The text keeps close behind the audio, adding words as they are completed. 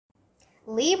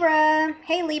Libra.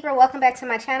 Hey Libra, welcome back to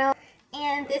my channel.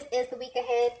 And this is the week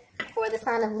ahead for the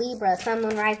sign of Libra, Sun,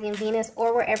 Moon, Rising, and Venus,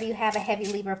 or wherever you have a heavy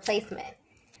Libra placement.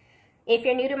 If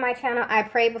you're new to my channel, I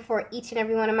pray before each and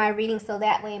every one of my readings so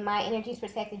that way my energy is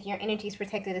protected, your energy is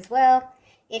protected as well.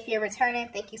 If you're returning,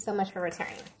 thank you so much for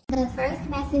returning. The first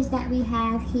message that we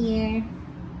have here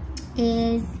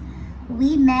is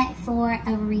we met for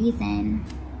a reason.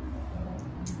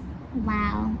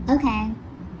 Wow. Okay.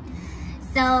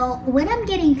 So what I'm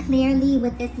getting clearly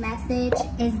with this message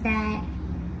is that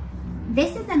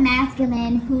this is a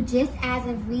masculine who just as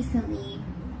of recently,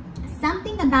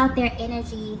 something about their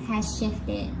energy has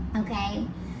shifted, okay?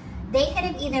 They could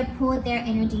have either pulled their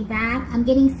energy back. I'm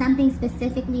getting something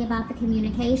specifically about the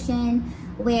communication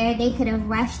where they could have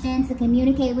rushed in to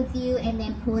communicate with you and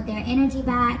then pulled their energy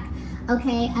back,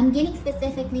 okay? I'm getting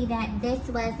specifically that this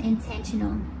was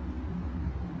intentional.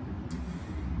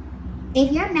 If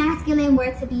your masculine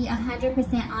were to be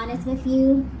 100% honest with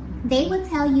you, they would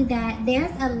tell you that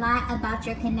there's a lot about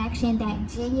your connection that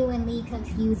genuinely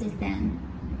confuses them.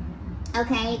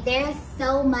 Okay, there's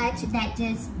so much that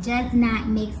just does not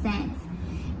make sense.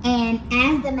 And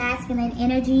as the masculine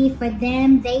energy, for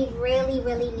them, they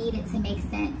really need it to make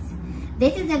sense.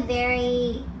 This is a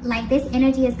very, this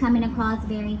energy is coming across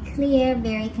very clear,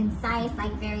 very concise,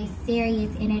 very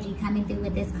serious energy coming through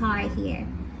with this card here.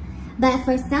 But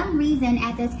for some reason,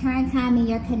 at this current time in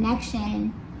your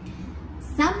connection,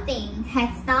 something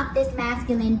has stopped this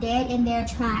masculine dead in their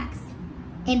tracks,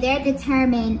 and they're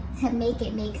determined to make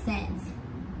it make sense.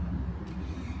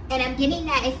 And I'm getting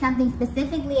that it's something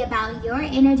specifically about your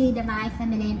energy, divine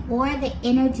feminine, or the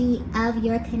energy of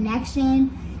your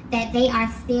connection that they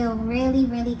are still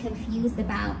really confused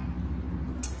about.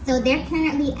 So they're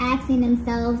currently asking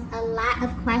themselves a lot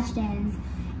of questions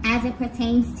as it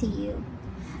pertains to you.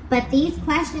 But these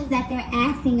questions that they're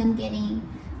asking, I'm getting,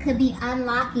 could be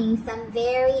unlocking some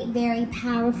very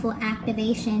powerful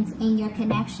activations in your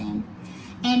connection.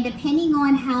 And depending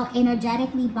on how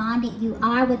energetically bonded you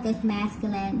are with this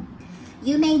masculine,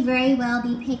 you may very well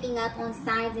be picking up on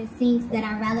signs and syncs that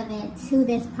are relevant to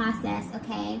this process,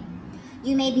 okay?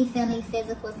 You may be feeling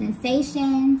physical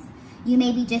sensations. You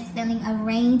may be just feeling a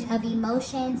range of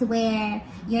emotions where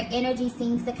your energy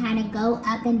seems to kind of go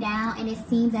up and down and it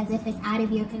seems as if it's out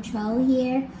of your control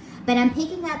here. But I'm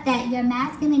picking up that your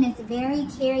masculine is very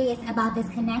curious about this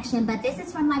connection, but this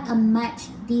is from a much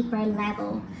deeper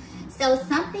level. So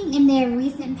something in their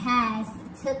recent past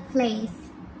took place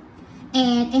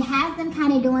and it has them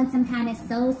kind of doing some kind of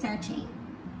soul searching.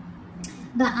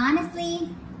 But honestly,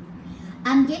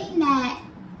 I'm getting that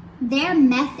their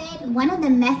method, one of the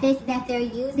methods that they're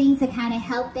using to kind of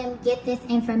help them get this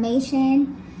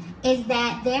information is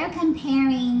that they're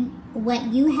comparing what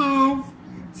you have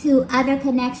to other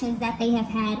connections that they have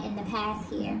had in the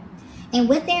past here. And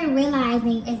what they're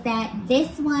realizing is that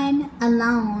this one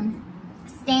alone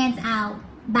stands out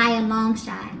by a long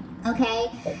shot, okay?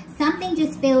 Something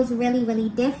just feels really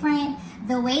different.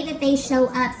 The way that they show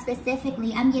up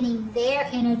specifically, I'm getting their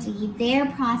energy, their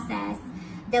process,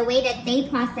 the way that they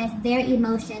process their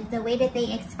emotions, the way that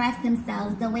they express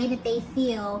themselves, the way that they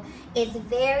feel is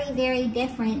very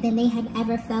different than they have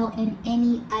ever felt in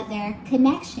any other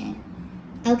connection,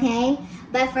 okay?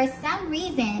 But for some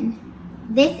reason,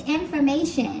 this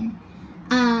information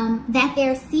that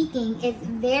they're seeking is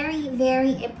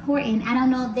very important. I don't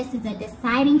know if this is a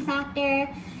deciding factor.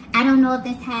 I don't know if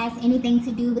this has anything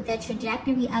to do with the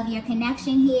trajectory of your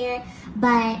connection here,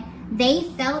 but they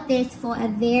felt this for a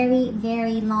very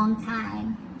long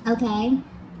time, okay?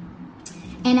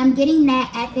 And I'm getting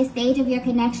that at this stage of your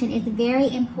connection, it's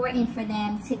very important for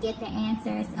them to get the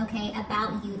answers, okay,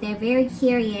 about you. They're very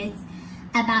curious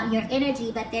about your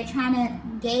energy, but they're trying to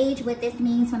gauge what this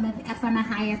means from a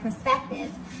higher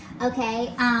perspective,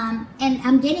 okay? And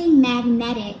I'm getting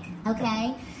magnetic,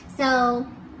 okay? So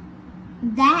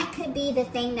that could be the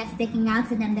thing that's sticking out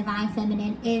to them, divine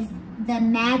feminine, is the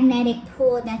magnetic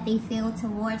pull that they feel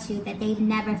towards you that they've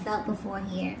never felt before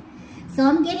here. So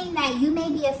I'm getting that you may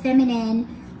be a feminine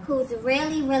who's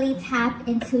really tapped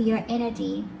into your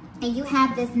energy, and you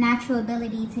have this natural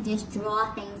ability to just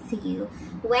draw things to you,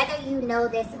 whether you know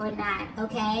this or not,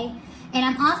 okay? And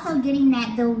I'm also getting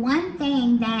that the one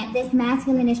thing that this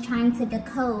masculine is trying to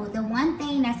decode, the one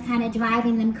thing that's kind of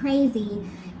driving them crazy,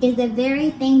 is the very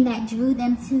thing that drew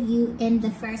them to you in the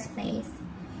first place.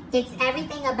 It's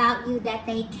everything about you that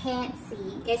they can't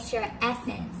see. It's your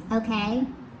essence, okay?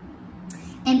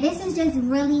 And this is just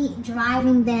really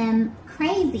driving them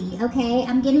crazy, okay?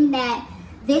 I'm getting that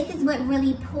this is what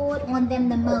really pulled on them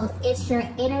the most. It's your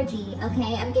energy,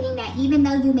 okay? I'm getting that even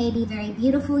though you may be very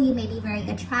beautiful, you may be very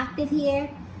attractive here,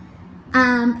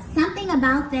 something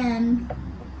about them.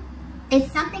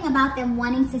 It's something about them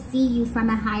wanting to see you from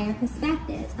a higher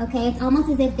perspective, okay? It's almost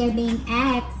as if they're being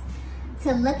asked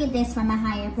to look at this from a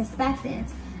higher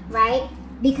perspective, right?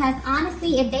 Because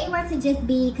honestly, if they were to just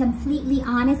be completely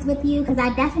honest with you, because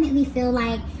I definitely feel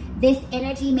like this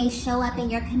energy may show up in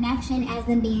your connection as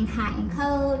them being hot and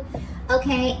cold,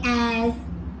 okay? As,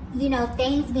 you know,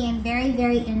 things being very,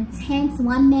 very intense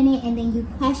one minute and then you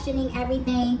questioning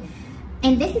everything.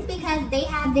 And this is because they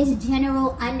have this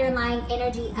general underlying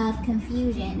energy of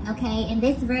confusion, okay? And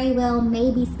this very well may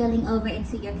be spilling over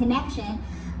into your connection.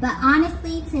 But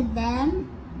honestly, to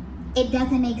them, it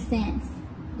doesn't make sense.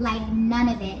 Like, none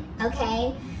of it,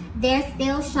 okay? They're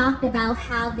still shocked about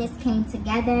how this came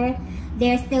together.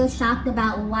 They're still shocked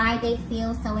about why they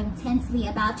feel so intensely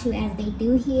about you as they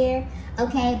do here,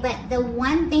 okay? But the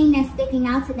one thing that's sticking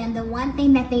out to them, the one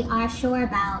thing that they are sure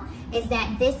about, is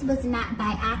that this was not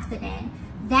by accident.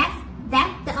 That's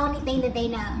the only thing that they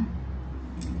know.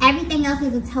 Everything else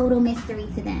is a total mystery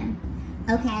to them,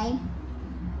 okay?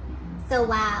 So,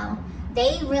 wow.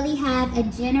 They really have a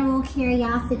general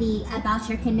curiosity about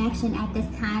your connection at this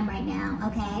time right now,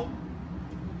 okay?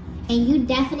 And you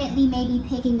definitely may be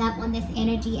picking up on this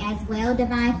energy as well,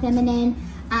 Divine Feminine.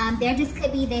 There just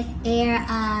could be this air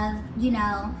of, you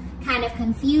know, kind of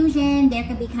confusion. There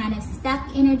could be kind of stuck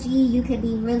energy. You could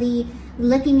be really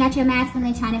looking at your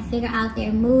masculine, trying to figure out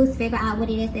their moves, figure out what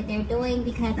it is that they're doing,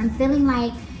 because I'm feeling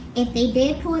like if they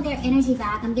did pull their energy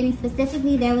back, I'm getting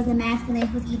specifically there was a masculine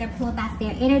who's either pulled back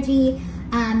their energy,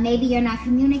 maybe you're not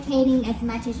communicating as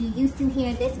much as you used to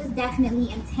here. This was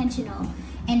definitely intentional,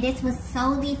 and this was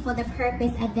solely for the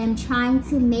purpose of them trying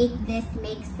to make this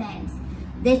make sense.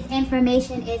 This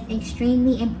information is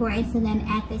extremely important to them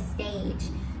at this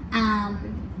stage.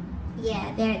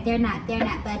 Yeah, they're not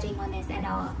budging on this at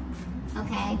all.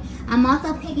 Okay, I'm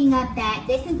also picking up that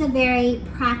this is a very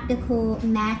practical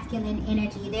masculine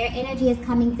energy. Their energy is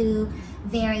coming through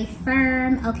very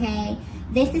firm, okay?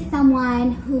 This is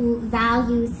someone who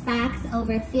values facts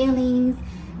over feelings.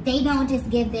 They don't just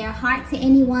give their heart to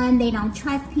anyone. They don't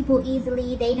trust people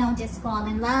easily. They don't just fall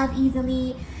in love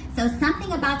easily. So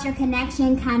something about your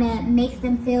connection kind of makes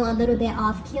them feel a little bit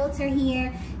off kilter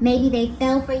here. Maybe they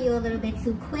fell for you a little bit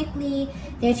too quickly.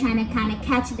 They're trying to kind of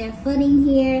catch their footing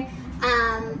here.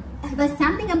 But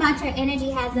something about your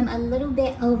energy has them a little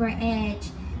bit over edge,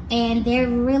 and they're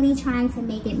really trying to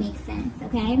make it make sense,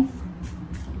 okay?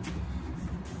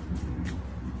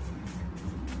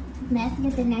 Let's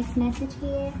get the next message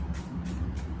here.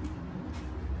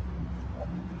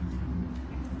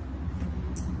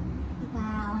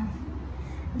 Wow.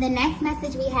 The next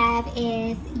message we have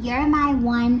is, you're my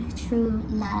one true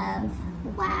love.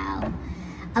 Wow.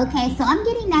 Okay, so I'm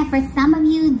getting that for some of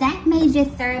you, that may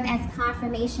just serve as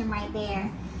confirmation right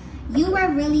there. You were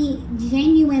really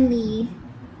genuinely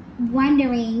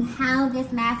wondering how this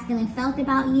masculine felt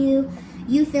about you.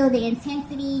 You feel the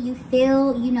intensity, you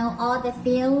feel, you know, all the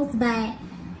feels, but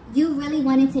you really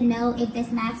wanted to know if this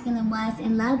masculine was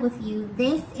in love with you.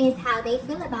 This is how they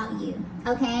feel about you,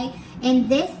 okay? And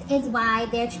this is why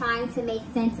they're trying to make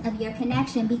sense of your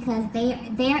connection, because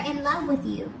they're in love with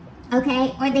you.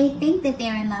 Okay, or they think that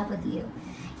they're in love with you.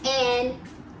 And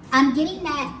I'm getting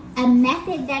that a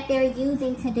method that they're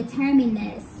using to determine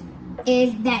this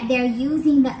is that they're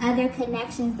using the other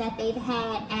connections that they've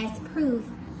had as proof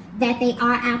that they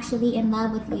are actually in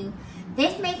love with you.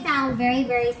 This may sound very,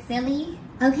 very silly,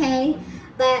 okay?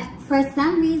 But for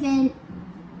some reason,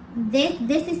 this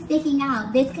is sticking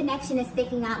out. This connection is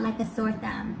sticking out like a sore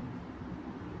thumb.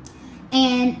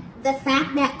 And the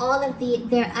fact that all of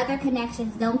their other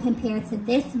connections don't compare to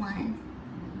this one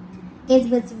is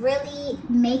what's really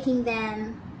making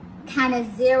them kind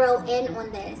of zero in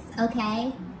on this,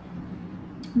 okay?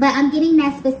 But I'm getting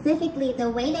that specifically the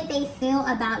way that they feel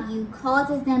about you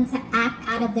causes them to act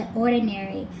out of the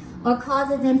ordinary, or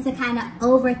causes them to kind of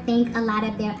overthink a lot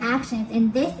of their actions.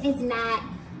 And this is not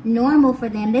normal for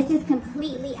them. This is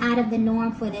completely out of the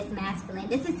norm for this masculine.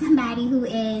 This is somebody who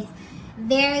is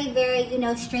very, very, you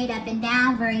know, straight up and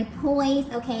down, very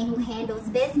poised, okay, who handles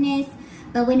business.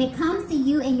 But when it comes to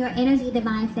you and your energy,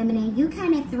 Divine Feminine, you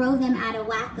kind of throw them out of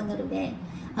whack a little bit,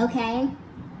 okay?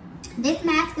 This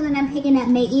masculine I'm picking up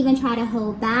may even try to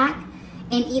hold back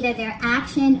in either their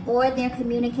action or their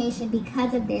communication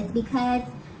because of this, because,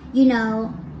 you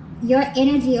know, your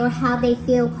energy or how they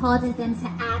feel causes them to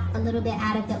act a little bit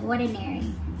out of the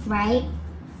ordinary, right?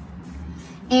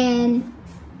 And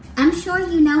I'm sure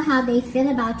you know how they feel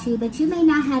about you, but you may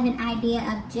not have an idea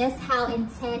of just how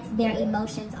intense their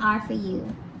emotions are for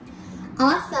you.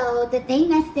 Also, the thing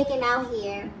that's sticking out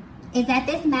here is that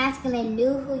this masculine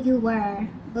knew who you were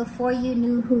before you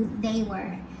knew who they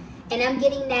were. And I'm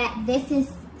getting that this is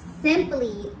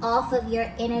simply off of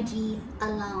your energy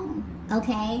alone,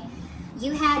 okay?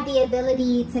 You have the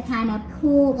ability to kind of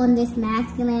pull on this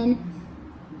masculine.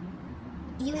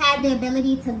 You have the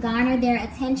ability to garner their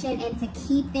attention and to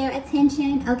keep their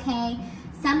attention, okay?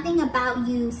 Something about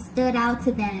you stood out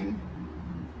to them.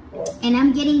 And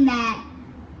I'm getting that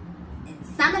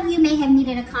some of you may have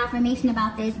needed a confirmation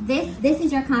about this. This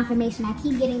is your confirmation. I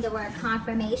keep getting the word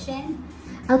confirmation,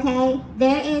 okay?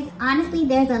 Honestly,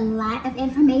 there's a lot of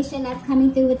information that's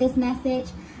coming through with this message.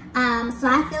 So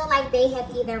I feel like they have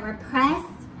either repressed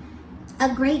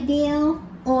a great deal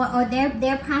or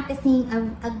they're practicing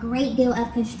a great deal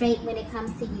of constraint when it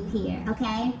comes to you here,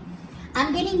 okay?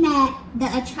 I'm getting that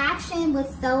the attraction was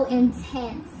so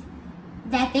intense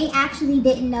that they actually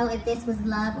didn't know if this was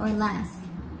love or lust.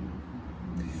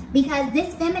 Because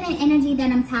this feminine energy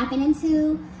that I'm tapping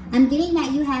into, I'm getting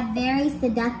that you have very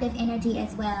seductive energy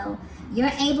as well.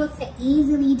 You're able to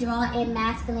easily draw in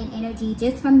masculine energy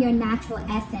just from your natural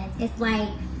essence. It's like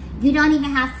you don't even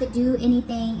have to do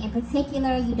anything in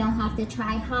particular. You don't have to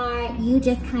try hard. You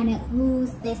just kind of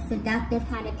ooze this seductive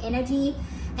kind of energy.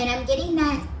 And I'm getting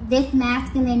that this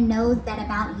masculine knows that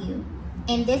about you.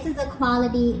 And this is a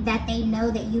quality that they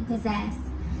know that you possess.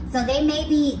 So they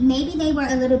maybe they were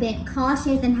a little bit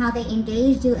cautious in how they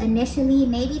engaged you initially.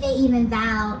 Maybe they even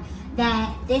vowed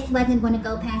that this wasn't going to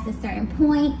go past a certain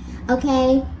point,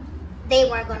 okay? They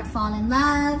weren't going to fall in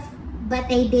love, but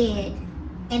they did.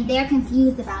 And they're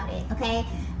confused about it, okay?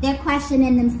 They're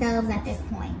questioning themselves at this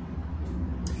point.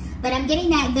 But I'm getting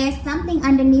that there's something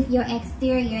underneath your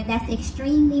exterior that's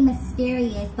extremely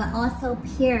mysterious, but also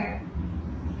pure.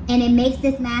 And it makes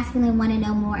this masculine want to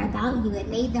know more about you. It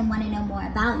made them want to know more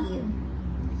about you.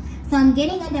 So I'm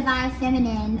getting a divine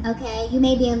feminine, okay? You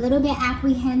may be a little bit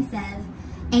apprehensive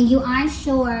and you aren't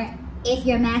sure if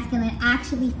your masculine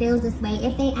actually feels this way,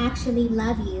 if they actually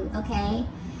love you, okay?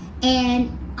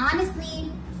 And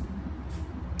honestly,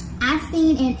 I've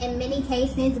seen in many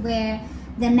cases where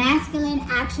the masculine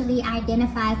actually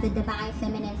identifies the divine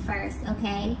feminine first,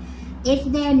 okay? It's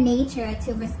their nature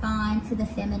to respond to the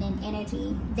feminine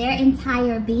energy. Their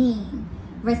entire being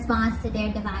responds to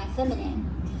their divine feminine.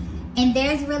 And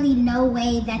there's really no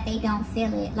way that they don't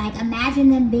feel it. Like, imagine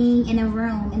them being in a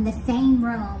room, in the same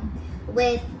room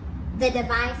with the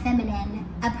divine feminine,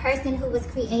 a person who was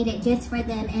created just for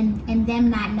them and them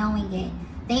not knowing it.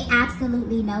 They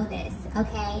absolutely know this,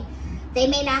 okay? They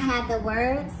may not have the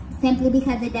words simply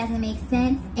because it doesn't make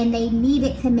sense, and they need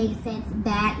it to make sense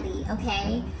badly,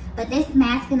 okay? But this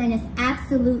masculine is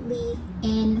absolutely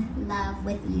in love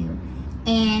with you.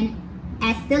 And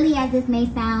as silly as this may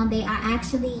sound, they are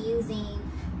actually using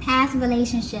past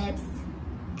relationships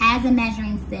as a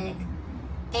measuring stick.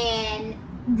 And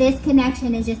this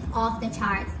connection is just off the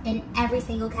charts in every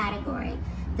single category.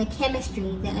 The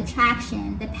chemistry, the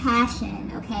attraction, the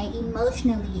passion, okay?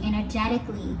 Emotionally,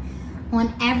 energetically,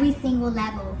 on every single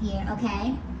level here,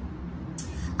 okay?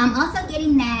 I'm also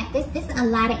getting that this is a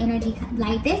lot of energy.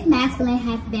 Like, this masculine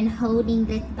has been holding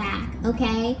this back,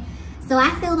 okay? So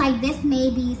I feel like this may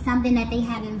be something that they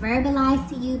haven't verbalized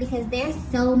to you because there's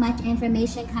so much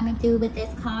information coming through with this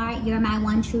card. You're my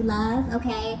one true love,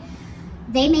 okay?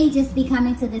 They may just be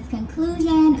coming to this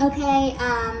conclusion, okay?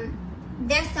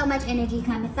 There's so much energy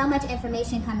coming, so much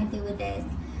information coming through with this.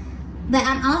 But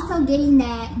I'm also getting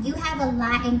that you have a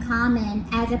lot in common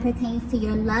as it pertains to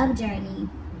your love journey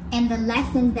and the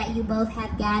lessons that you both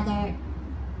have gathered,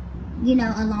 you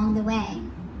know, along the way.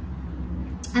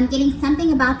 I'm getting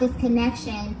something about this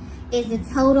connection is the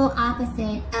total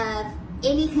opposite of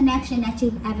any connection that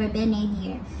you've ever been in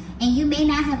here. And you may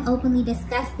not have openly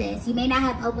discussed this. You may not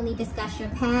have openly discussed your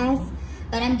past,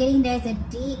 but I'm getting there's a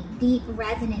deep, deep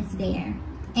resonance there.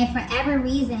 And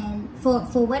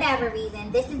for whatever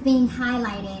reason, this is being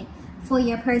highlighted for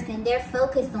your person. They're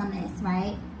focused on this,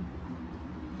 right?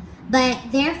 But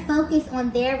they're focused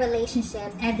on their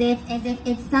relationships as if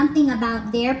it's something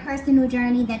about their personal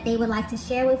journey that they would like to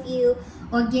share with you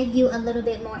or give you a little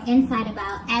bit more insight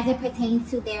about as it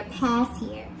pertains to their past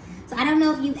here. So I don't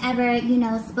know if you've ever, you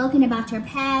know, spoken about your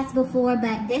past before,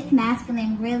 but this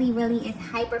masculine really, really is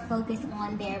hyper-focused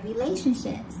on their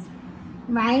relationships,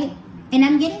 right? And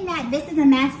I'm getting that this is a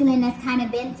masculine that's kind of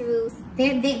been through,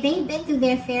 they've been through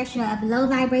their fair share of low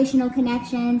vibrational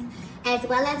connections, as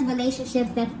well as relationships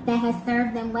that has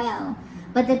served them well.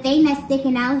 But the thing that's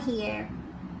sticking out here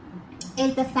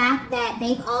is the fact that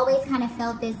they've always kind of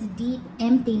felt this deep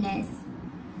emptiness.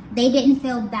 They didn't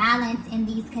feel balance in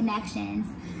these connections.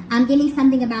 I'm getting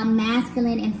something about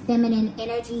masculine and feminine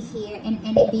energy here and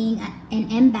it being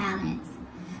an imbalance.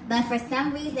 But for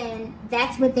some reason,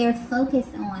 that's what they're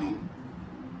focused on.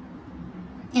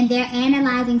 And they're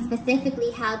analyzing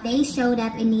specifically how they showed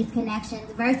up in these connections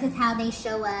versus how they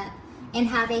show up and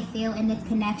how they feel in this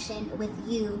connection with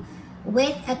you,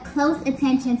 with a close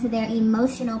attention to their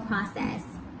emotional process.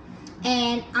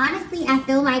 And honestly, I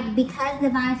feel like because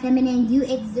Divine Feminine, you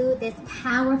exude this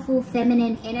powerful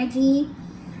feminine energy.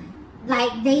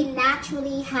 Like, they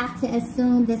naturally have to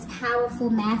assume this powerful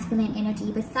masculine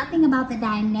energy, but something about the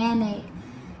dynamic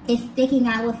is sticking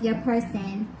out with your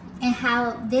person and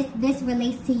how this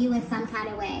relates to you in some kind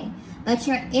of way. But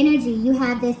your energy, you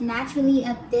have this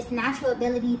natural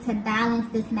ability to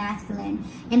balance this masculine.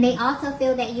 And they also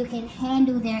feel that you can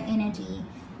handle their energy.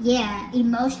 Yeah,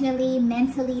 emotionally,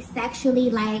 mentally, sexually,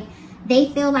 like they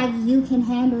feel like you can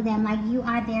handle them, like you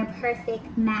are their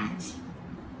perfect match.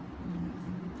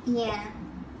 Yeah.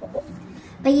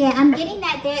 But yeah, I'm getting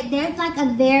that there's like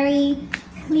a very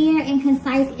clear and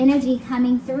concise energy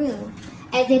coming through.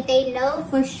 As if they know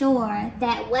for sure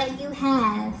that what you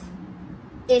have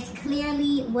is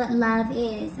clearly what love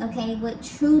is, okay? What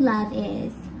true love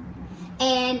is.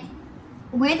 And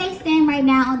where they stand right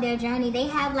now on their journey, they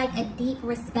have like a deep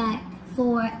respect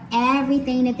for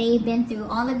everything that they've been through,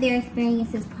 all of their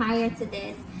experiences prior to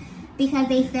this, because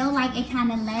they feel like it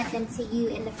kind of led them to you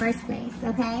in the first place,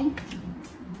 okay?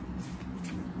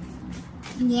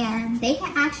 Yeah, they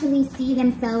can actually see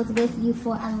themselves with you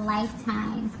for a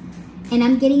lifetime. And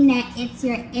I'm getting that it's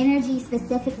your energy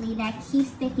specifically that keeps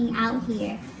sticking out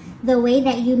here. The way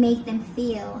that you make them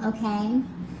feel, okay?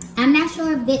 I'm not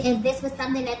sure if this was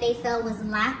something that they felt was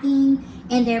lacking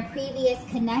in their previous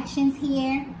connections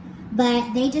here.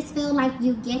 But they just feel like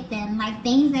you get them. Like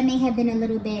things that may have been a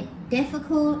little bit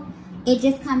difficult, it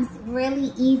just comes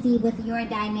really easy with your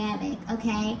dynamic,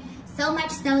 okay? So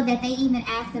much so that they even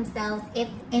ask themselves if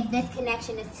this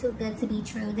connection is too good to be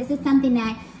true. This is something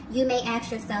that you may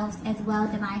ask yourselves as well,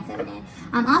 Divine Feminine.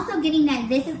 I'm also getting that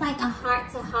this is like a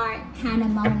heart-to-heart kind of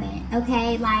moment,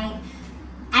 okay? Like,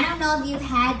 I don't know if you've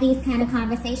had these kind of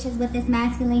conversations with this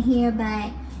masculine here,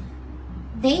 but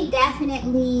they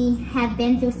definitely have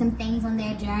been through some things on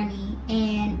their journey,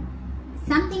 and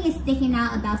something is sticking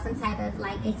out about some type of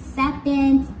like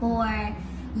acceptance, or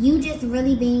you just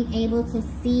really being able to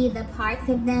see the parts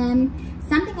of them.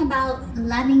 Something about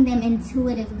loving them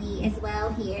intuitively as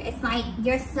well here. It's like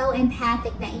you're so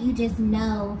empathic that you just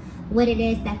know what it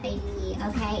is that they need,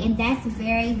 okay? And that's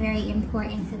very, very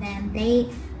important to them. They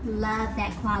love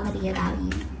that quality about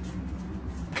you.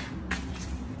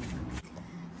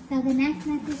 So the next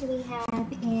message we have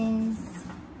is,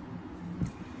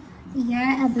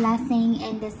 you're a blessing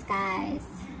in disguise.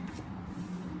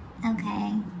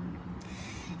 Okay.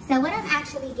 So what I'm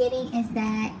actually getting is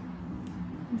that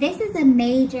this is a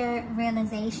major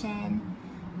realization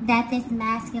that this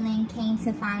masculine came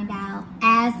to find out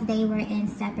as they were in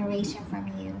separation from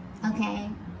you, okay?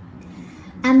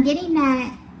 I'm getting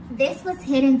that this was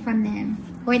hidden from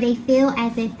them, or they feel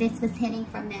as if this was hidden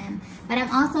from them. But I'm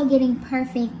also getting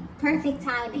perfect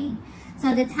timing.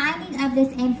 So the timing of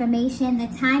this information,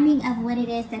 the timing of what it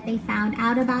is that they found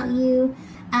out about you,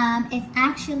 is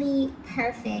actually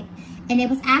perfect. And it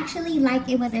was actually like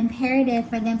it was imperative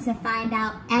for them to find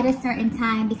out at a certain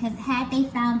time, because had they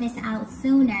found this out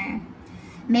sooner,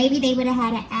 maybe they would have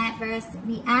had an adverse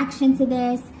reaction to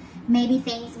this. Maybe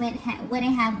things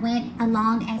wouldn't have went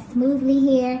along as smoothly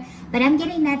here. But I'm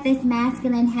getting that this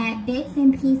masculine had bits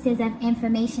and pieces of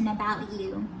information about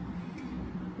you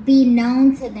be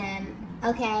known to them,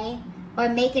 okay? Or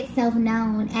make itself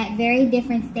known at very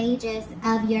different stages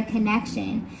of your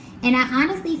connection. And I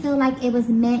honestly feel like it was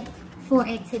meant for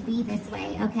it to be this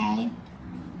way, okay?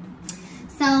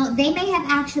 So they may have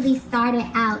actually started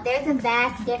out. There's a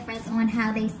vast difference on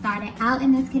how they started out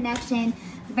in this connection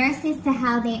versus to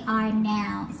how they are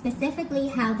now. Specifically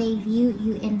how they viewed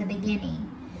you in the beginning,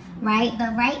 right?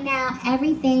 But right now,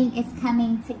 everything is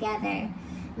coming together.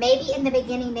 Maybe in the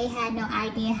beginning they had no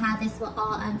idea how this will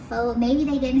all unfold. Maybe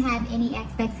they didn't have any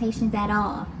expectations at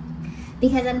all.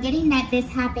 Because I'm getting that this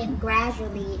happened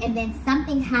gradually, and then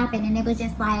something happened and it was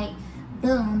just like,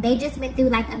 boom. They just went through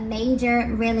like a major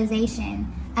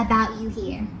realization about you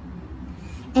here.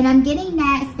 And I'm getting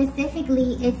that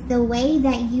specifically it's the way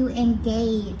that you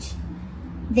engage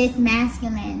this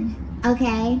masculine,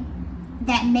 okay,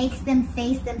 that makes them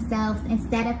face themselves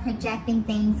instead of projecting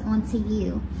things onto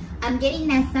you. I'm getting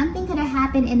that something could have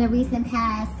happened in the recent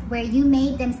past where you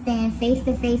made them stand face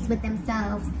to face with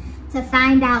themselves to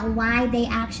find out why they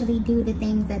actually do the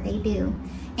things that they do.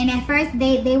 And at first,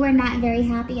 they were not very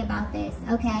happy about this,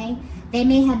 okay? They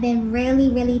may have been really,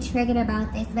 really triggered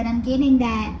about this, but I'm getting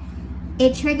that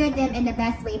it triggered them in the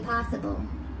best way possible.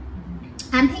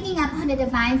 I'm picking up on the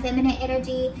Divine Feminine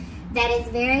energy that is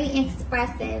very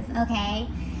expressive, okay?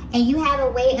 And you have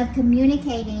a way of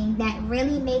communicating that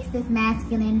really makes this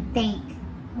masculine think,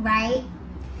 right?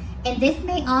 And this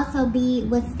may also be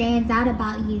what stands out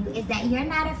about you, is that you're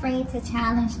not afraid to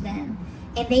challenge them.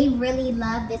 And they really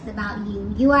love this about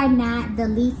you. You are not the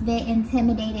least bit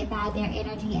intimidated by their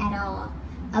energy at all,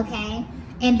 okay?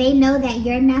 And they know that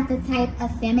you're not the type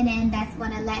of feminine that's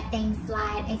going to let things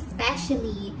slide,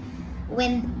 especially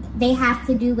when they have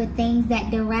to do with things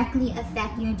that directly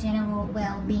affect your general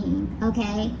well-being,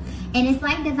 okay? And it's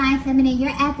like Divine Feminine, you're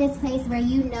at this place where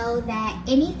you know that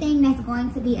anything that's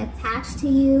going to be attached to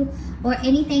you or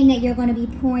anything that you're going to be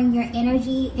pouring your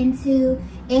energy into,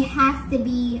 it has to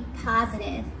be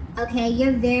positive, okay?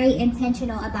 You're very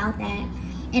intentional about that.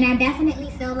 And I definitely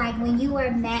feel like when you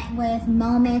were met with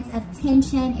moments of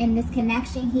tension in this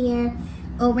connection here,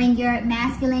 or when your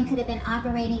masculine could have been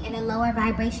operating in a lower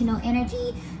vibrational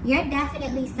energy, you're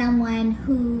definitely someone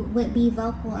who would be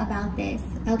vocal about this,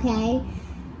 okay?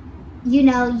 You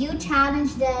know, you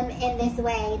challenge them in this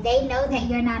way. They know that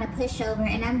you're not a pushover,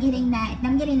 and I'm getting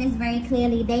this very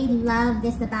clearly. They love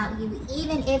this about you,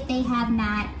 even if they have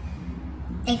not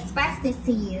expressed this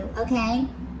to you, okay?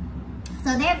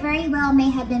 So there very well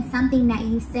may have been something that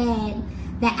you said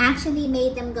that actually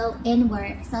made them go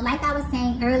inward. So like I was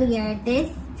saying earlier,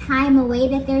 this time away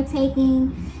that they're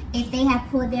taking, if they have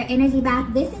pulled their energy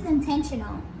back, this is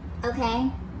intentional,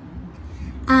 okay?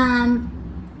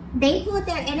 They pulled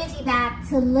their energy back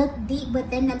to look deep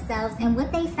within themselves, and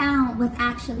what they found was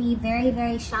actually very,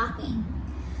 very shocking.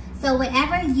 So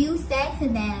whatever you said to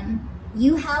them,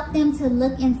 you helped them to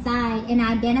look inside and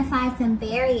identify some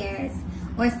barriers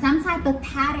or some type of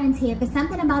patterns here, because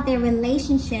something about their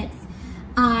relationships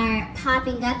are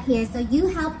popping up here. So you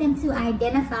help them to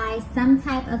identify some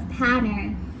type of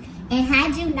pattern. And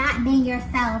had you not been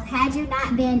yourself, had you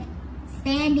not been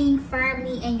standing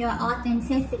firmly in your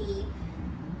authenticity,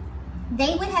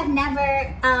 they would have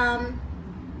never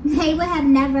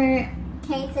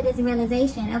came to this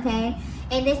realization, okay?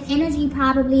 And this energy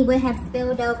probably would have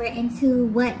spilled over into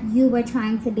what you were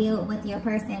trying to build with your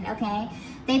person, okay?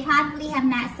 They probably have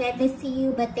not said this to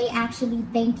you, but they actually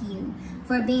thank you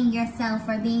for being yourself,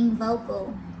 for being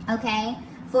vocal, okay?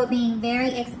 For being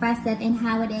very expressive in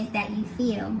how it is that you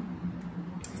feel.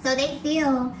 So they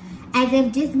feel as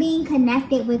if just being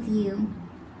connected with you,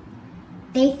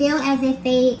 they feel as if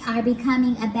they are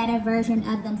becoming a better version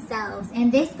of themselves.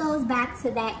 And this goes back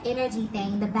to that energy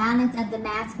thing, the balance of the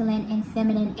masculine and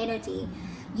feminine energy.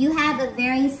 You have a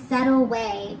very subtle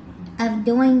way of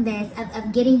doing this,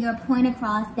 of getting your point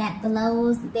across that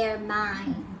blows their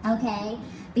mind, okay?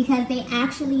 Because they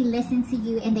actually listen to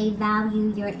you and they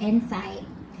value your insight.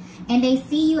 And they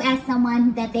see you as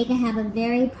someone that they can have a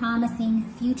very promising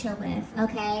future with,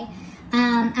 okay?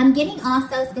 I'm getting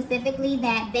also specifically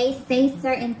that they say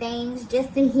certain things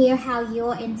just to hear how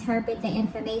you'll interpret the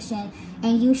information,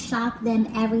 and you shock them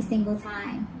every single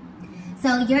time.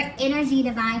 So your energy,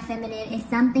 Divine Feminine, is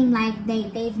something like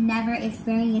they've never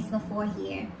experienced before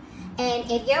here. And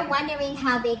if you're wondering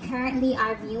how they currently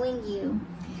are viewing you,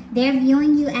 they're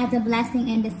viewing you as a blessing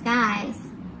in disguise,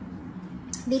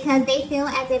 because they feel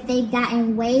as if they've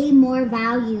gotten way more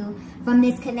value from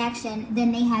this connection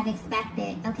than they have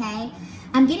expected, okay?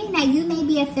 I'm getting that you may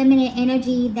be a feminine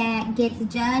energy that gets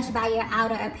judged by your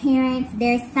outer appearance.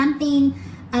 There's something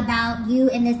about you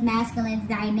in this masculine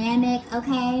dynamic,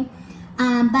 okay?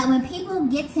 But when people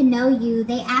get to know you,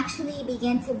 they actually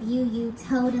begin to view you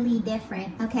totally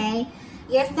different, okay?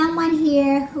 You're someone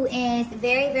here who is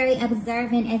very, very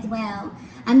observant as well.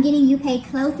 I'm getting you pay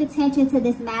close attention to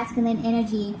this masculine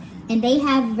energy, and they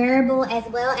have verbal as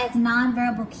well as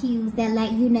non-verbal cues that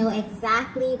let you know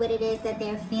exactly what it is that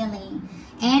they're feeling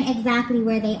and exactly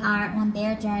where they are on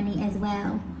their journey as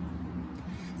well.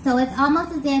 So it's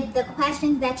almost as if the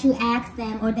questions that you ask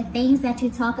them or the things that you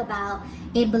talk about,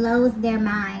 it blows their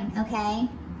mind, okay?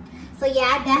 So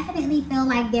yeah, I definitely feel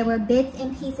like there were bits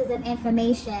and pieces of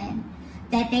information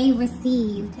that they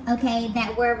received, okay,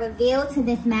 that were revealed to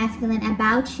this masculine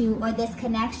about you or this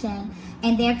connection,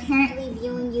 and they're currently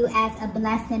viewing you as a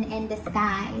blessing in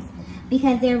disguise,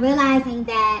 because they're realizing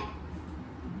that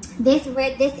this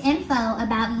info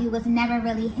about you was never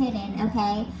really hidden,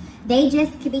 okay? They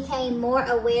just became more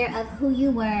aware of who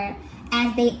you were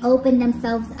as they opened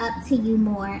themselves up to you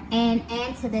more and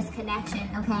to this connection,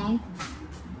 okay?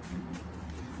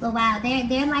 But wow,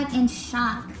 they're like in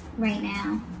shock right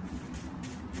now.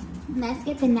 Let's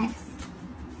get the next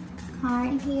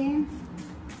card here.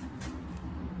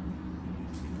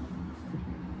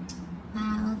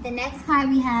 Wow, the next card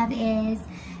we have is,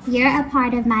 you're a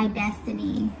part of my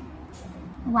destiny.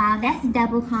 Wow, that's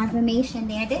double confirmation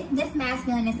there. This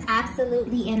masculine is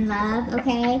absolutely in love,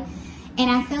 okay? And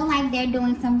I feel like they're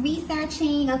doing some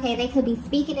researching, okay? They could be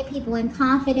speaking to people in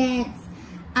confidence.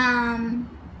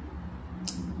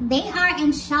 They are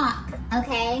in shock,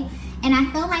 okay? And I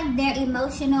feel like their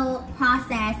emotional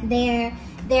process, their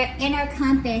inner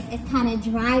compass is kind of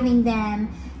driving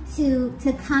them to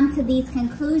come to these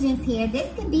conclusions here.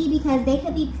 This could be because they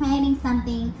could be planning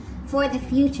something for the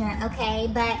future, okay?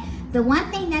 But the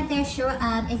one thing that they're sure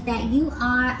of is that you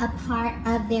are a part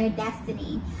of their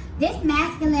destiny. This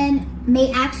masculine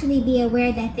may actually be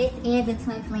aware that this is a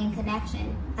twin flame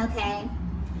connection, okay?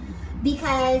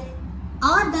 Because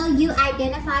although you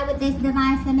identify with this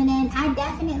divine feminine, I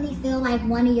definitely feel like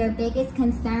one of your biggest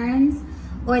concerns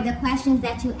or the questions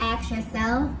that you ask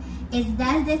yourself is,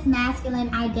 does this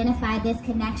masculine identify this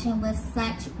connection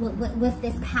with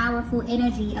this powerful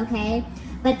energy, okay?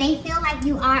 But they feel like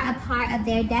you are a part of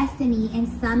their destiny in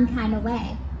some kind of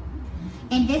way.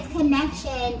 And this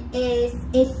connection is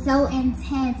so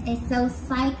intense, it's so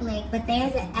cyclic, but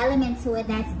there's an element to it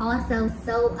that's also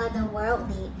so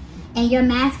otherworldly. And your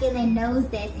masculine knows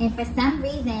this, and for some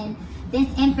reason, this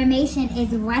information is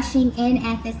rushing in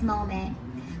at this moment.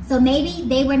 So maybe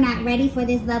they were not ready for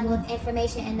this level of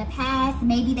information in the past.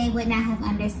 Maybe they would not have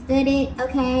understood it,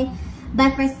 okay?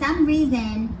 But for some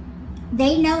reason,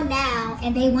 they know now,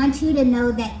 and they want you to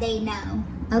know that they know,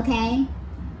 okay?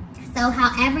 So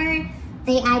however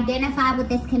they identify with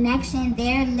this connection,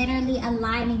 they're literally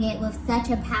aligning it with such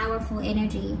a powerful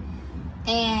energy.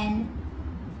 And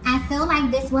I feel like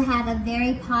this will have a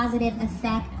very positive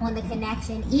effect on the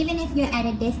connection. Even if you're at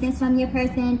a distance from your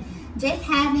person, just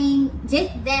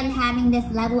them having this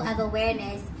level of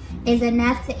awareness is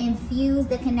enough to infuse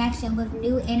the connection with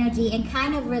new energy and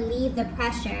kind of relieve the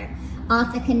pressure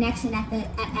off the connection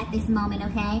at this moment,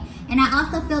 okay? And I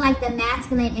also feel like the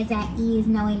masculine is at ease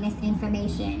knowing this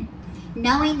information.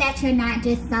 Knowing that you're not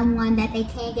just someone that they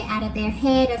can't get out of their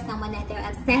head or someone that they're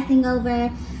obsessing over.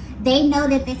 They know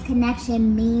that this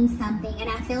connection means something, and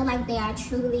I feel like they are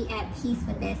truly at peace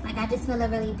with this. Like, I just feel a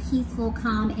really peaceful,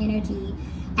 calm energy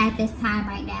at this time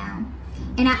right now.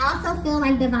 And I also feel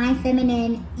like divine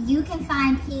feminine, you can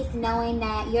find peace knowing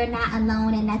that you're not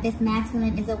alone and that this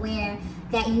masculine is aware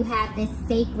that you have this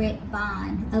sacred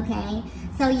bond, okay?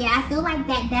 So yeah, I feel like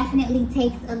that definitely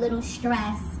takes a little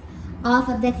stress off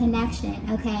of the connection,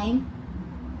 okay?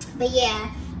 But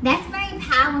yeah, that's very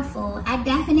powerful. I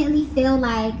definitely feel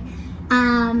like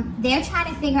they're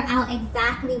trying to figure out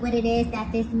exactly what it is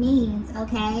that this means,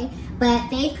 okay? But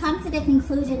they've come to the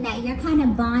conclusion that you're kind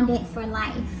of bonded for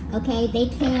life, okay? They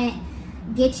can't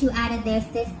get you out of their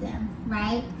system,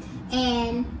 right?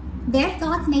 And their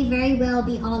thoughts may very well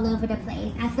be all over the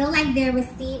place. I feel like they're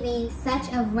receiving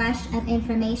such a rush of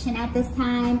information at this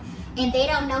time, and they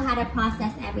don't know how to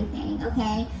process everything,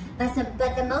 okay?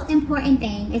 But the most important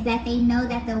thing is that they know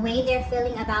that the way they're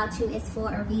feeling about you is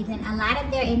for a reason. A lot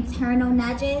of their internal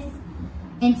nudges,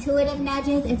 intuitive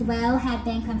nudges as well, have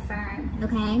been confirmed,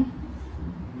 okay?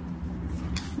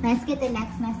 Let's get the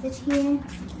next message here.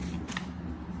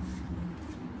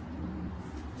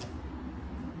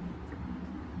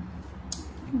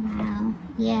 Wow.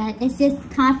 Yeah, it's just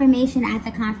confirmation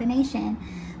after confirmation.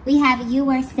 We have, you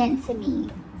were sent to me.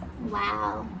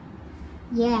 Wow.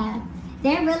 Yeah.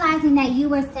 They're realizing that you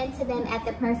were sent to them at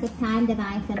the perfect time,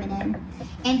 divine feminine.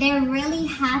 And they're really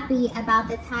happy about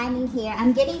the timing here.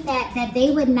 I'm getting that they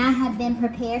would not have been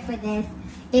prepared for this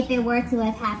if it were to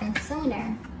have happened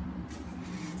sooner.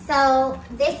 So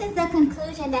this is the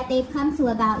conclusion that they've come to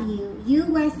about you. You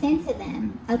were sent to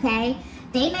them, okay?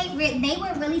 They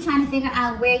were really trying to figure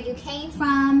out where you came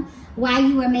from, why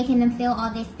you were making them feel all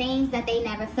these things that they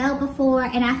never felt before.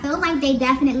 And I feel like they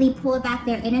definitely pulled back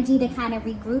their energy to kind of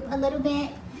regroup a little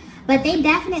bit. But they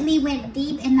definitely went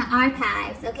deep in the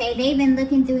archives, okay? They've been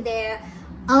looking through their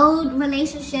old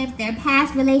relationships, their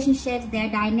past relationships, their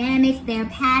dynamics, their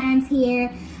patterns here.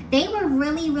 They were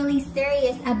really, really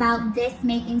serious about this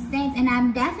making sense. And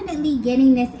I'm definitely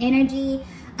getting this energy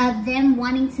of them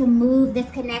wanting to move this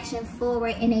connection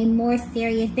forward in a more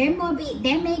serious, there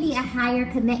may be a higher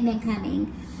commitment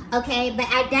coming, okay? But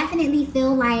I definitely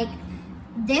feel like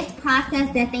this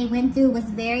process that they went through was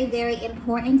very, very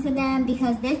important to them,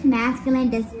 because this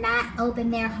masculine does not open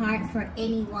their heart for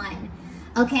anyone,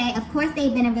 okay? Of course,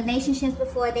 they've been in relationships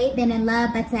before, they've been in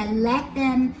love, but to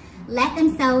let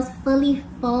themselves fully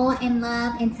fall in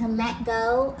love and to let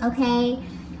go, okay,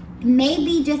 may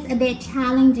be just a bit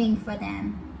challenging for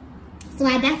them. So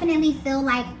I definitely feel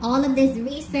like all of this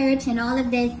research and all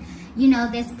of this, you know,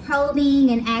 this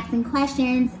probing and asking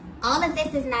questions, all of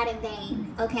this is not in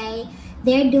vain, okay?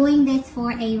 They're doing this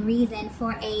for a reason,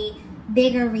 for a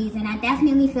bigger reason. I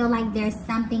definitely feel like there's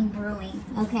something brewing,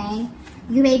 okay?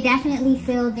 You may definitely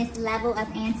feel this level of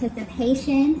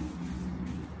anticipation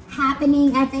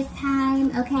happening at this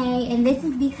time, okay? And this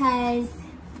is because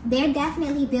they're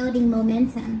definitely building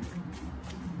momentum.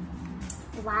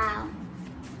 Wow.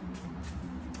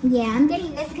 Yeah, I'm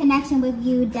getting this connection with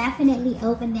you definitely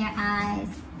open their eyes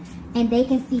and they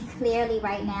can see clearly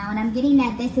right now. And I'm getting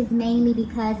that this is mainly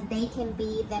because they can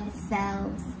be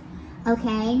themselves,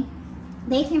 okay?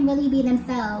 They can really be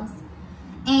themselves.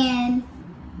 And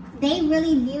they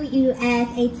really view you as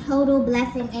a total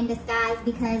blessing in disguise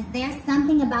because there's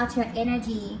something about your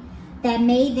energy that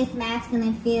made this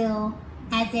masculine feel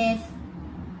as if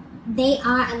they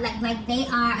are like they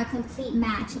are a complete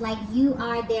match, like you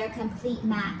are their complete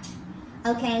match,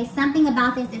 okay? Something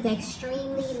about this is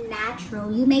extremely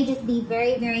natural. You may just be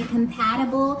very, very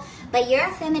compatible, but you're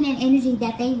a feminine energy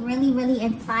that they really, really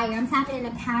inspire. I'm tapping in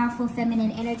a powerful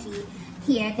feminine energy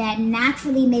here that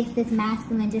naturally makes this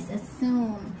masculine just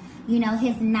assume, you know,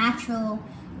 his natural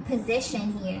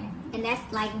position here. And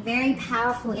that's like very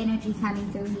powerful energy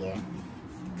coming through here.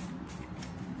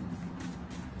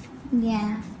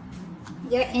 Yeah.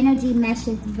 Your energy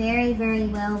meshes very, very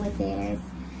well with theirs.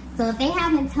 So if they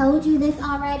haven't told you this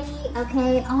already,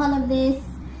 okay, all of this,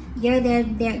 you're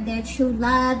their true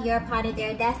love, you're a part of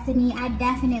their destiny, I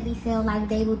definitely feel like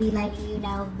they will be letting you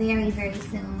know very, very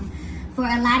soon. For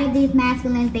a lot of these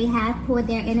masculines, they have pulled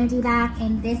their energy back,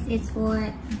 and this is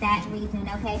for that reason,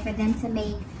 okay, for them to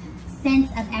make sense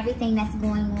of everything that's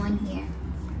going on here.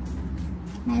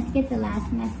 Let's get the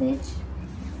last message.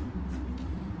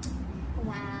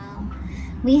 Wow.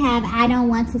 We have, I don't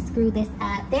want to screw this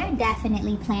up. They're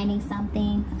definitely planning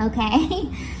something, okay?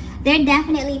 They're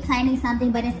definitely planning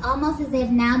something, but it's almost as if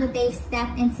now that they've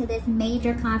stepped into this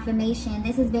major confirmation,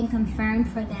 this has been confirmed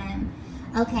for them,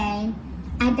 okay?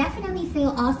 I definitely feel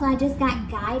also I just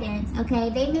got guidance, okay?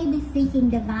 They may be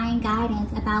seeking divine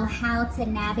guidance about how to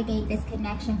navigate this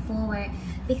connection forward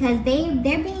because they're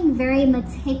being very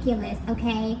meticulous,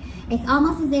 okay? It's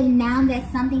almost as if now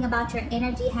that something about your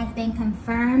energy has been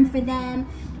confirmed for them,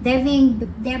 they're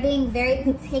being very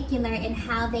particular in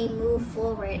how they move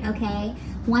forward, okay?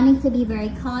 Wanting to be very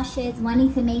cautious,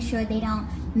 wanting to make sure they don't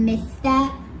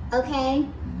misstep, okay?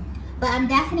 But I'm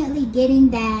definitely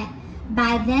getting that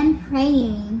by them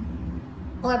praying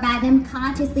or by them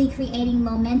consciously creating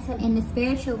momentum in the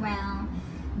spiritual realm,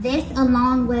 this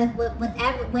along with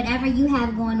whatever you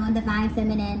have going on, divine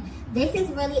feminine, this is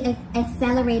really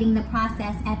accelerating the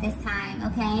process at this time,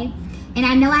 okay? And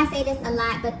I know I say this a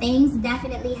lot, but things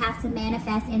definitely have to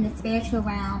manifest in the spiritual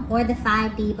realm or the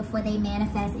 5D before they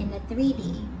manifest in the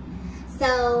 3D.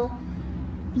 So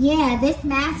yeah, this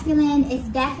masculine is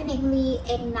definitely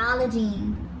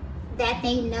acknowledging that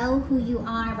they know who you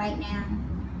are right now,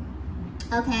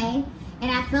 okay?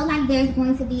 And I feel like there's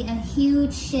going to be a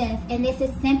huge shift, and this is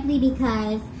simply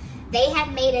because they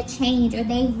have made a change or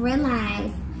they've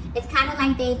realized, it's kind of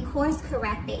like they've course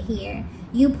corrected here.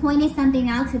 You pointed something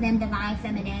out to them, divine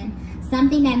feminine,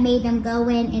 something that made them go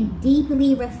in and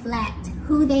deeply reflect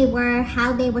who they were,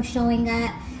 how they were showing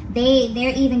up.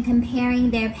 They're even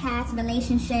comparing their past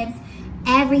relationships,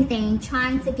 everything,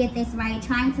 trying to get this right,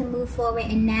 trying to move forward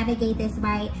and navigate this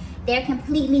right. They're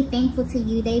completely thankful to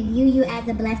you. They view you as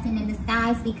a blessing in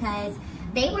disguise because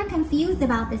they were confused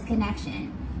about this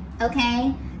connection,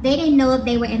 okay? They didn't know if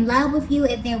they were in love with you,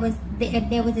 if there was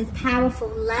this powerful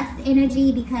lust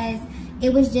energy, because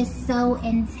it was just so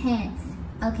intense,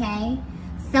 okay?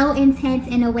 So intense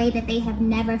in a way that they have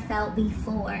never felt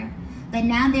before. But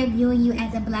now they're viewing you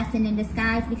as a blessing in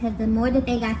disguise because the more that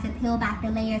they got to peel back the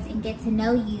layers and get to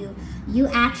know you, you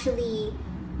actually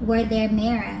were their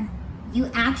mirror.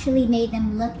 You actually made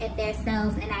them look at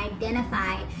themselves and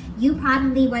identify. You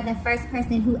probably were the first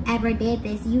person who ever did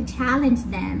this. You challenged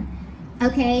them,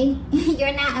 okay?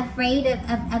 You're not afraid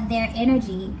of their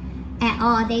energy at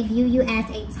all. They view you as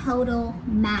a total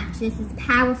match. This is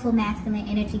powerful masculine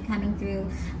energy coming through,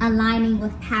 aligning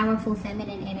with powerful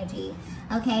feminine energy.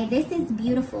 Okay, this is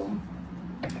beautiful.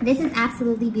 This is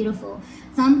absolutely beautiful.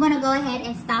 So I'm going to go ahead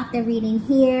and stop the reading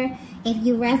here. If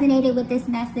you resonated with this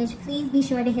message, please be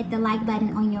sure to hit the like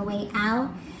button on your way out.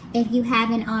 If you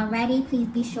haven't already, please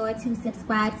be sure to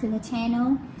subscribe to the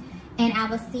channel. And I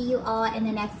will see you all in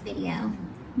the next video.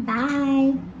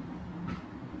 Bye.